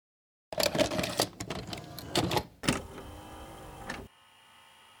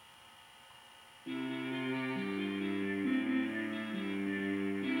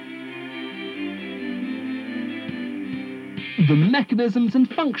The mechanisms and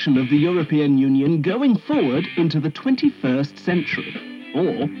function of the European Union going forward into the 21st century.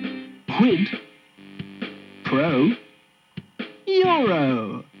 Or quid pro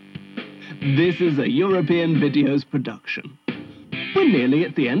euro. This is a European Videos production. We're nearly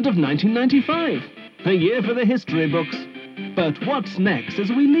at the end of 1995, a year for the history books. But what's next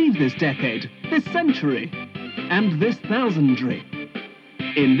as we leave this decade, this century, and this thousandry?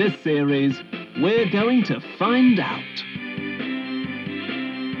 In this series, we're going to find out.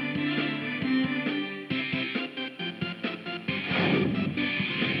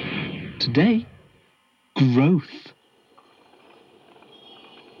 Today, growth.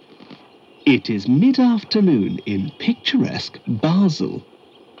 It is mid-afternoon in picturesque Basel.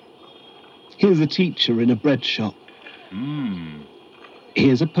 Here's a teacher in a bread shop.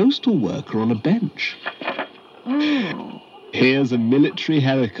 Here's a postal worker on a bench. Here's a military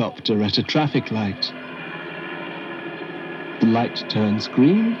helicopter at a traffic light. The light turns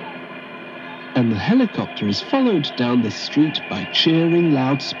green, and the helicopter is followed down the street by cheering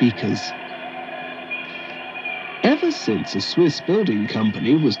loudspeakers. Ever since a Swiss building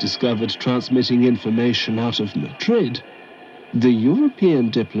company was discovered transmitting information out of Madrid, the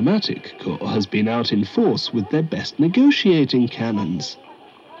European Diplomatic Corps has been out in force with their best negotiating cannons.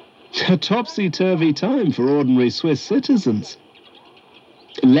 A topsy-turvy time for ordinary Swiss citizens.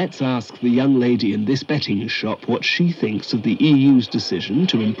 Let's ask the young lady in this betting shop what she thinks of the EU's decision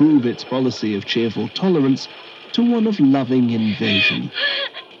to improve its policy of cheerful tolerance to one of loving invasion.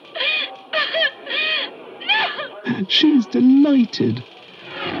 She's delighted.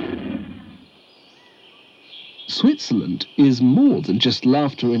 Switzerland is more than just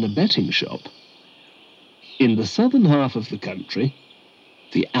laughter in a betting shop. In the southern half of the country,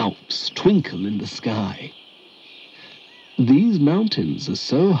 the Alps twinkle in the sky. These mountains are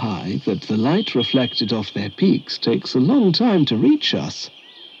so high that the light reflected off their peaks takes a long time to reach us.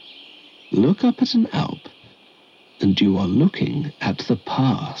 Look up at an Alp, and you are looking at the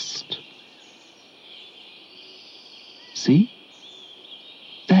past. See?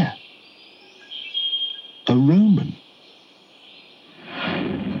 There. A Roman.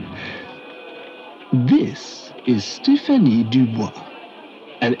 This is Stéphanie Dubois,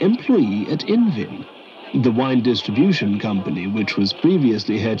 an employee at Invin, the wine distribution company which was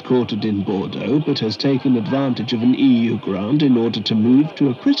previously headquartered in Bordeaux but has taken advantage of an EU grant in order to move to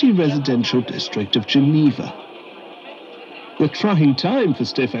a pretty residential district of Geneva. A trying time for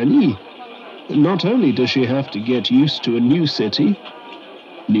Stéphanie. Not only does she have to get used to a new city,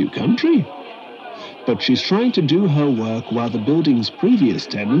 new country, but she's trying to do her work while the building's previous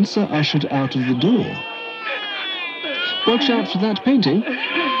tenants are ushered out of the door. Watch out for that painting.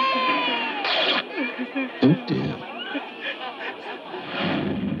 Oh dear.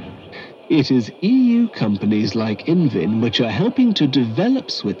 It is EU companies like Invin which are helping to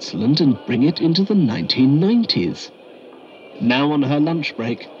develop Switzerland and bring it into the 1990s. Now on her lunch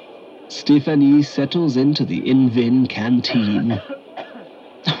break, Stéphanie settles into the Invin canteen.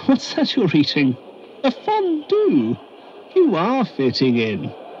 What's that you're eating? A fondue! You are fitting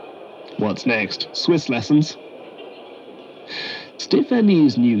in. What's next? Swiss lessons?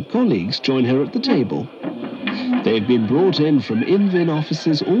 Stéphanie's new colleagues join her at the table. They've been brought in from Invin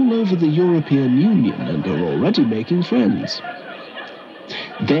offices all over the European Union and are already making friends.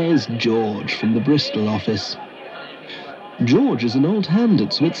 There's George from the Bristol office. George is an old hand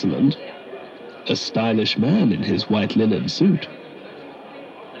at Switzerland, a stylish man in his white linen suit.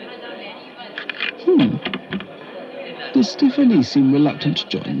 Does Stéphanie seem reluctant to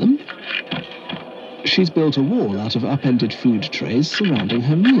join them? She's built a wall out of upended food trays surrounding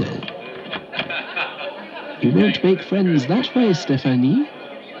her meal. You won't make friends that way, Stéphanie.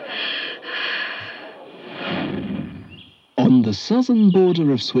 On the southern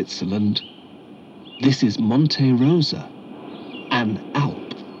border of Switzerland, this is Monte Rosa, an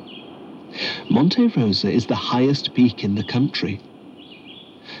Alp. Monte Rosa is the highest peak in the country.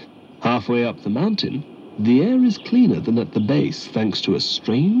 Halfway up the mountain, the air is cleaner than at the base thanks to a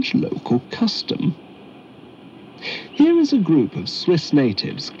strange local custom. Here is a group of Swiss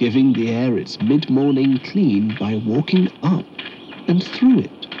natives giving the air its mid-morning clean by walking up and through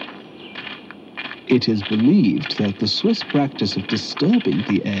it. It is believed that the Swiss practice of disturbing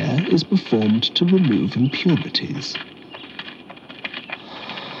the air is performed to remove impurities.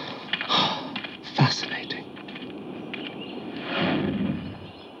 Fascinating.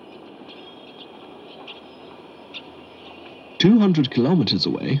 "200 kilometers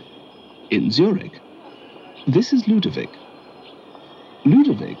away, in Zurich, this is Ludovic.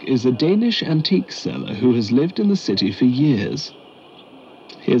 Ludovic is a Danish antique seller who has lived in the city for years.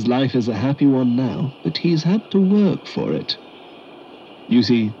 His life is a happy one now, but he's had to work for it. You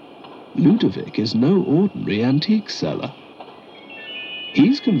see, Ludovic is no ordinary antique seller.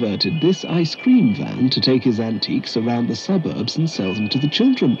 He's converted this ice cream van to take his antiques around the suburbs and sell them to the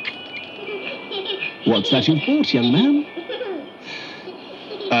children. What's that you've bought, young man?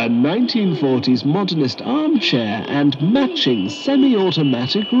 A 1940s modernist armchair and matching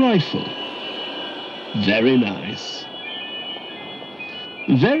semi-automatic rifle. Very nice.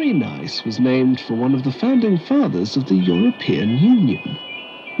 Very Nice was named for one of the founding fathers of the European Union,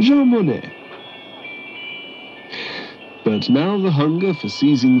 Jean Monnet. But now the hunger for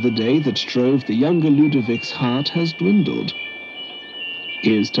seizing the day that drove the younger Ludovic's heart has dwindled.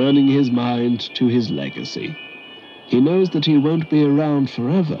 He is turning his mind to his legacy. He knows that he won't be around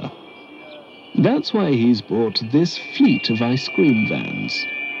forever. That's why he's bought this fleet of ice cream vans.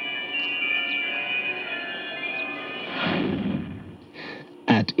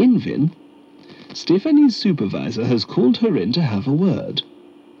 At Invin, Stéphanie's supervisor has called her in to have a word.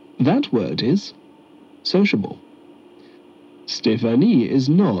 That word is sociable. Stéphanie is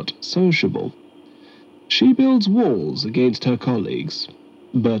not sociable. She builds walls against her colleagues,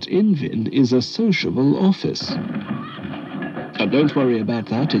 but Invin is a sociable office. Don't worry about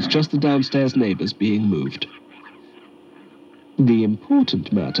that, it's just the downstairs neighbors being moved. The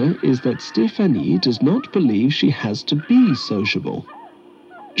important matter is that Stéphanie does not believe she has to be sociable.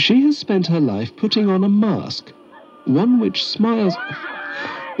 She has spent her life putting on a mask, one which smiles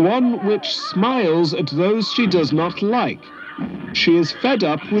at those she does not like. She is fed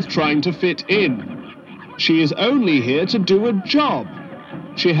up with trying to fit in. She is only here to do a job.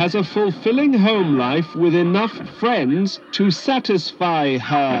 She has a fulfilling home life with enough friends to satisfy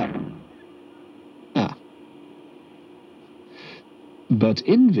her. But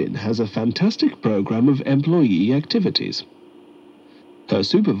Invin has a fantastic program of employee activities. Her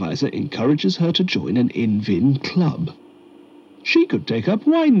supervisor encourages her to join an Invin club. She could take up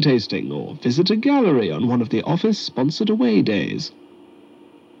wine tasting or visit a gallery on one of the office-sponsored away days.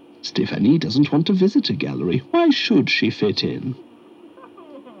 Stéphanie doesn't want to visit a gallery. Why should she fit in?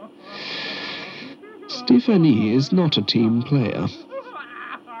 Stéphanie is not a team player.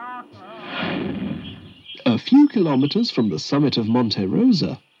 A few kilometers from the summit of Monte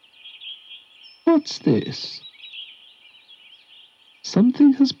Rosa. What's this?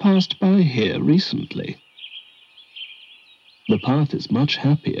 Something has passed by here recently. The path is much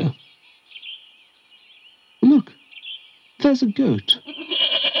happier. Look, there's a goat.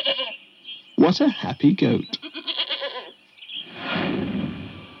 What a happy goat.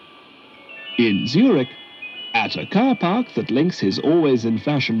 In Zurich, at a car park that links his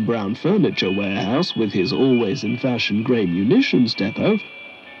always-in-fashion brown furniture warehouse with his always-in-fashion grey munitions depot,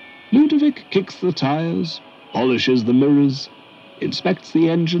 Ludovic kicks the tires, polishes the mirrors, inspects the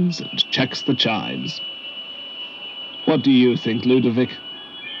engines, and checks the chimes. What do you think, Ludovic?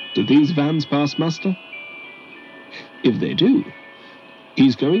 Do these vans pass muster? If they do,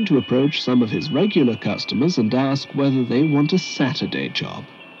 he's going to approach some of his regular customers and ask whether they want a Saturday job.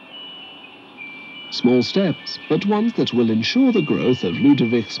 Small steps, but ones that will ensure the growth of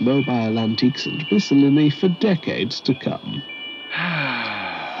Ludovic's mobile antiques and miscellany for decades to come.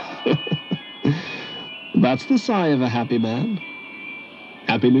 That's the sigh of a happy man.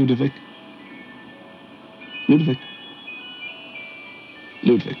 Happy Ludovic? Ludovic?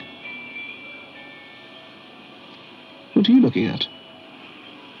 Ludovic? What are you looking at?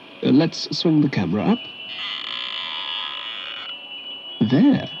 Let's swing the camera up.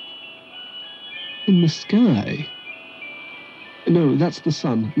 There. In the sky. No, that's the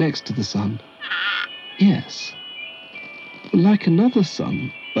sun, next to the sun. Yes. Like another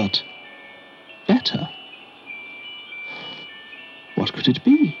sun, but better. What could it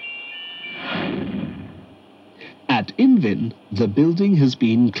be? At Invin, the building has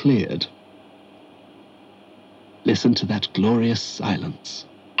been cleared. Listen to that glorious silence.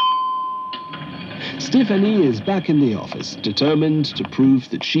 Stéphanie is back in the office, determined to prove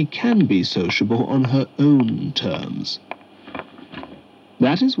that she can be sociable on her own terms.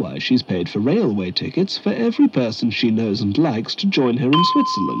 That is why she's paid for railway tickets for every person she knows and likes to join her in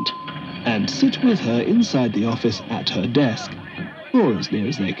Switzerland, and sit with her inside the office at her desk, or as near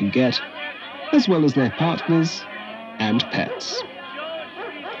as they can get, as well as their partners and pets.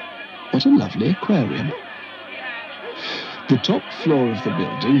 What a lovely aquarium. The top floor of the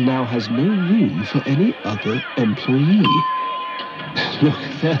building now has no room for any other employee. Look,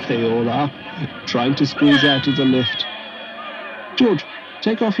 there they all are, trying to squeeze out of the lift. George,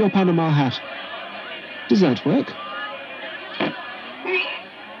 take off your Panama hat. Does that work?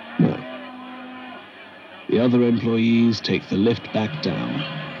 No. The other employees take the lift back down.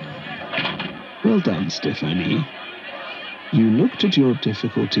 Well done, Stéphanie. You looked at your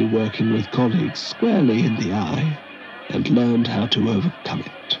difficulty working with colleagues squarely in the eye and learned how to overcome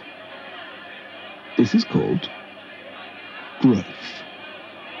it. This is called growth.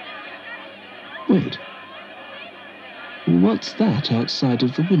 Wait. What's that outside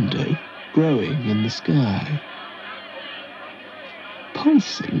of the window, growing in the sky?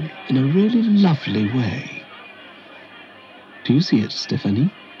 Pulsing in a really lovely way. Do you see it,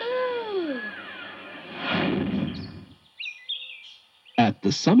 Stephanie? At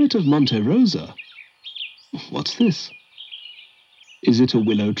the summit of Monte Rosa. What's this? Is it a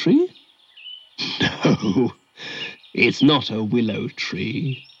willow tree? No, it's not a willow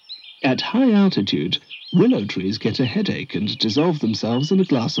tree. At high altitude, willow trees get a headache and dissolve themselves in a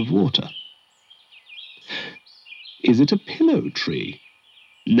glass of water. Is it a pillow tree?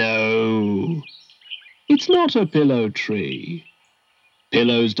 No, it's not a pillow tree.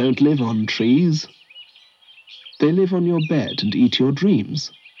 Pillows don't live on trees. They live on your bed and eat your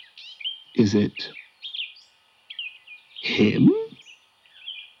dreams. Is it him?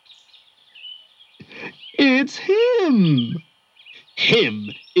 It's him! Him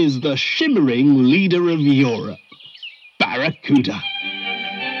is the shimmering leader of Europe, Barracuda.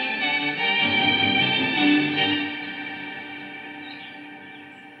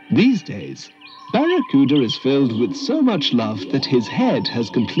 These days, Barracuda is filled with so much love that his head has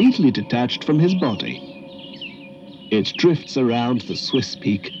completely detached from his body. It drifts around the Swiss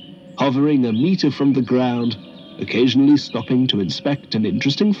peak, hovering a meter from the ground, occasionally stopping to inspect an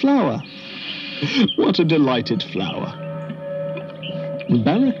interesting flower. What a delighted flower.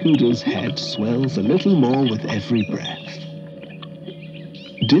 Barracuda's head swells a little more with every breath.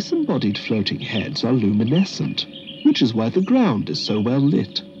 Disembodied floating heads are luminescent, which is why the ground is so well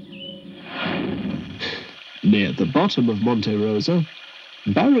lit. Near the bottom of Monte Rosa,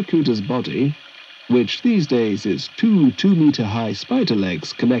 Barracuda's body, which these days is two 2-meter-high spider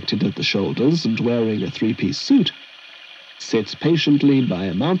legs connected at the shoulders and wearing a 3-piece suit, sits patiently by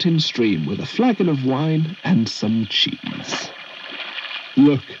a mountain stream with a flagon of wine and some cheese.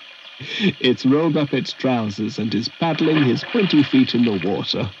 Look, it's rolled up its trousers and is paddling his 20 feet in the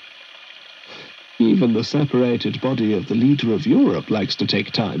water. Even the separated body of the leader of Europe likes to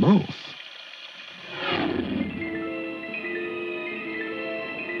take time off.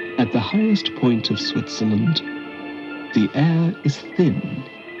 At the highest point of Switzerland, the air is thin.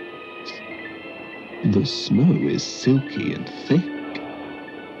 The snow is silky and thick.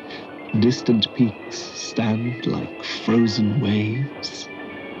 Distant peaks stand like frozen waves.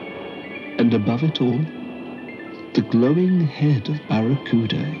 And above it all, the glowing head of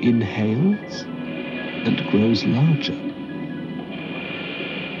Barracuda inhales and grows larger.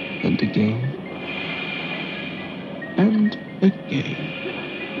 And again. And again.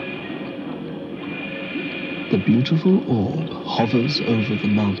 The beautiful orb hovers over the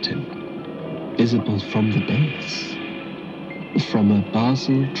mountain, visible from the base, from a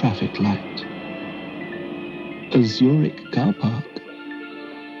Basel traffic light, a Zurich car park,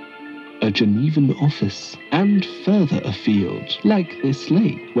 a Genevan office, and further afield, like this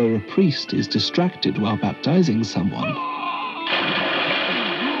lake where a priest is distracted while baptizing someone.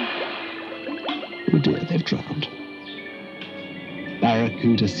 Oh dear, they've drowned.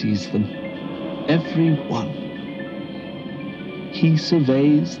 Barracuda sees them. Every one. He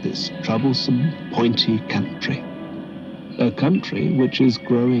surveys this troublesome, pointy country. A country which is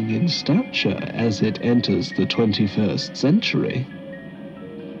growing in stature as it enters the 21st century.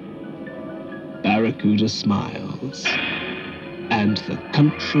 Barracuda smiles, and the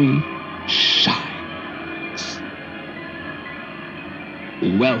country shines.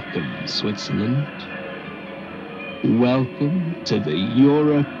 Welcome, Switzerland. Welcome to the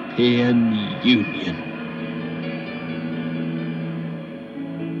European Union.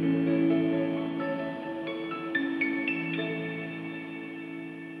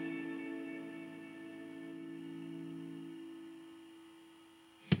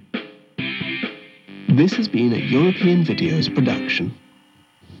 This has been a European Videos production.